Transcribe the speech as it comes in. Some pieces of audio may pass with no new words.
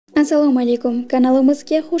Assalomu alaykum,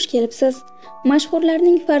 kanalimizga xush kelibsiz.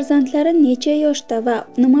 Mashhurlarning farzandlari necha yoshda va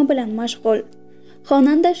nima bilan mashg'ul?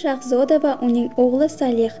 Xonanda Shahzoda va uning o'g'li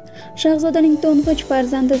Salih. Shahzodaning to'ng'ich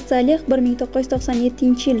farzandi Salih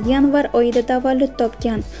 1997-yil yanvar oyida tavallud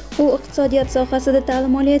topgan. U iqtisodiyot sohasida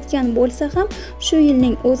ta'lim olayotgan bo'lsa ham, shu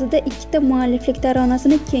yilning o'zida ikkita mualliflik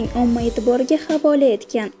taronasini keng omma e'tiboriga havola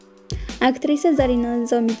etgan. Aktrisa Zarina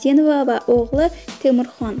Nizomiddinova va o'g'li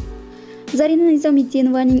Temurxon. Zarina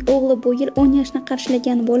Nizomiddinovaning o'g'li bu yil 10 yoshni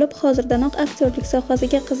qarshilagan bo'lib, hozirdanoq aktyorlik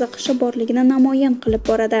sohasiga qiziqishi borligini namoyon qilib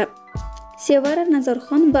boradi. Sevara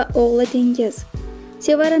Nazarxon va o'g'li Dengiz.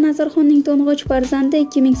 Sevara Nazarxonning to'ng'ich farzandi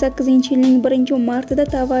 2008-yilning 1-martida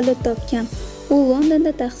tavallud topgan. U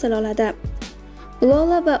Londonda tahsil oladi.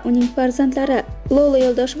 Lola va uning farzandlari. Lola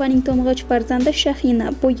Yo'ldoshovaning to'ng'ich farzandi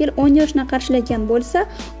Shahina bu yil 10 yoshni qarshilagan bo'lsa,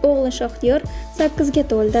 o'g'li Shoxtiyor 8 ga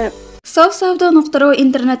to'ldi. Savdo.ru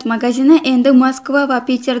internet magazini endi Moskva va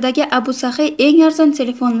Piterdagi Abu Sahiy eng arzon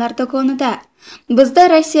telefonlar do'konida. Bizda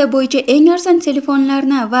Rossiya bo'yicha eng arzon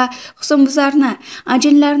telefonlarni va husnbuzarni,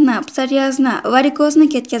 ajinlarni, psoriazni, varikozni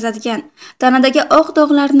ketkazadigan, tanadagi oq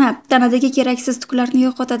dog'larni, tanadagi keraksiz tuklarni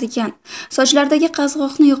yo'qotadigan, sochlardagi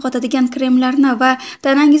qazg'oqni yo'qotadigan kremlarni va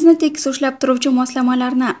tanangizni tekis ushlab turuvchi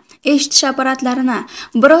moslamalarni, eshitish apparatlarini,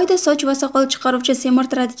 bir oyda soch va soqol chiqaruvchi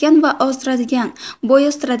semirtiradigan va ozdiradigan,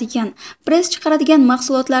 bo'y o'stiradigan, press chiqaradigan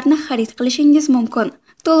mahsulotlarni xarid qilishingiz mumkin.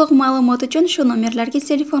 To'liq ma'lumot uchun shu nomerlarga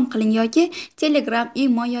telefon qiling yoki Telegram,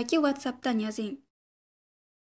 Imo yoki WhatsAppdan yozing.